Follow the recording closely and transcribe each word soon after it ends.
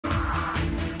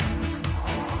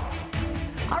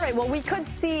All right, well, we could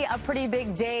see a pretty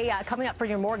big day coming up for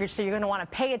your mortgage, so you're going to want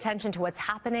to pay attention to what's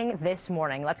happening this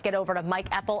morning. Let's get over to Mike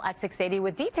Eppel at 680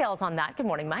 with details on that. Good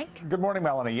morning, Mike. Good morning,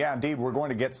 Melanie. Yeah, indeed, we're going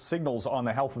to get signals on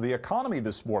the health of the economy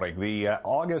this morning. The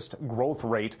August growth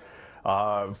rate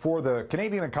for the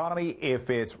Canadian economy, if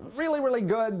it's really, really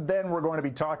good, then we're going to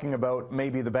be talking about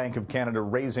maybe the Bank of Canada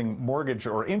raising mortgage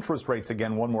or interest rates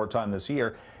again one more time this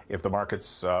year. If the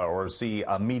markets or see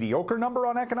a mediocre number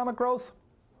on economic growth,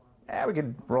 we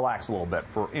could relax a little bit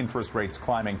for interest rates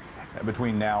climbing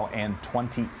between now and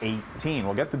 2018.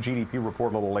 We'll get the GDP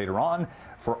report a little later on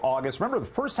for August. Remember, the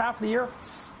first half of the year,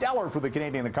 stellar for the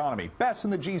Canadian economy. Best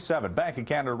in the G7. Bank of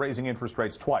Canada raising interest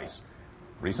rates twice.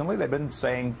 Recently, they've been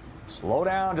saying, slow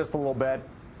down just a little bit.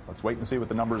 Let's wait and see what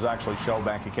the numbers actually show.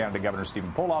 Bank of Canada Governor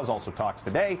Stephen Poloz also talks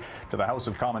today to the House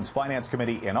of Commons Finance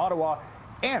Committee in Ottawa.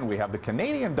 And we have the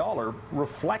Canadian dollar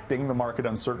reflecting the market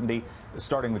uncertainty,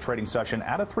 starting the trading session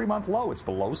at a 3-month low. It's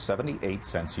below 78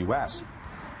 cents U.S.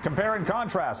 Compare and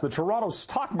contrast, the Toronto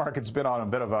stock market's been on a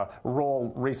bit of a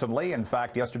roll recently. In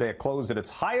fact, yesterday it closed at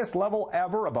its highest level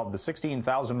ever, above the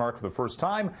 16,000 mark for the first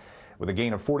time, with a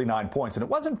gain of 49 points. And it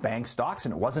wasn't bank stocks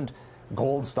and it wasn't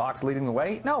gold stocks leading the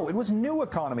way. No, it was new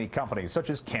economy companies such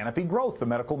as Canopy Growth, the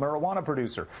medical marijuana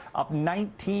producer, up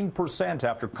 19%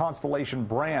 after Constellation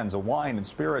Brands, a wine and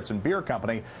spirits and beer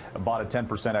company, bought a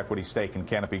 10% equity stake in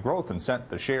Canopy Growth and sent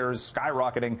the shares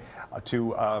skyrocketing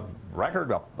to a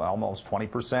record up almost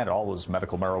 20%. All those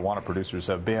medical marijuana producers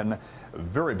have been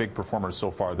very big performers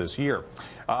so far this year.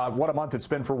 What a month it's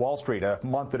been for Wall Street, a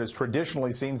month that has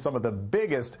traditionally seen some of the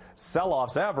biggest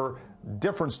sell-offs ever.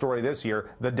 Different story this year.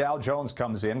 The Dow Jones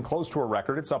comes in close to a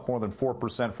record. It's up more than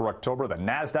 4% for October. The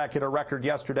Nasdaq hit a record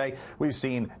yesterday. We've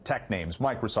seen tech names,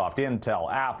 Microsoft,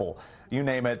 Intel, Apple, you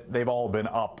name it, they've all been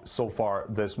up so far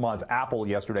this month. Apple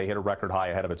yesterday hit a record high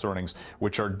ahead of its earnings,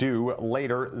 which are due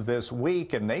later this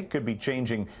week, and they could be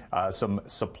changing some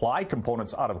supply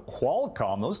components out of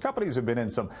Qualcomm. Those companies have been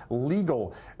in some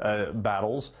legal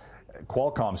battles.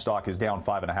 Qualcomm stock is down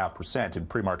 5.5% in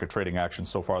pre-market trading action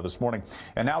so far this morning.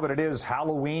 And now that it is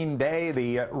Halloween Day,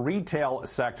 the retail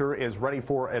sector is ready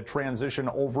for a transition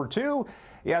over to,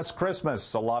 yes,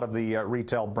 Christmas. A lot of the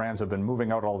retail brands have been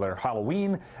moving out all their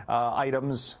Halloween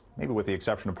items, maybe with the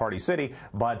exception of Party City,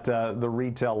 but the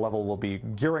retail level will be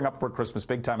gearing up for Christmas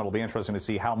big time. It'll be interesting to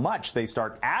see how much they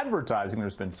start advertising.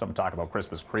 There's been some talk about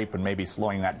Christmas creep and maybe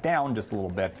slowing that down just a little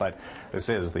bit, but this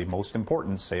is the most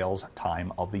important sales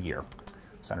time of the year.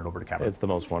 Send it over to Kevin. It's the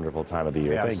most wonderful time of the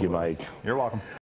year. Yeah, Thank you, Mike. You're welcome.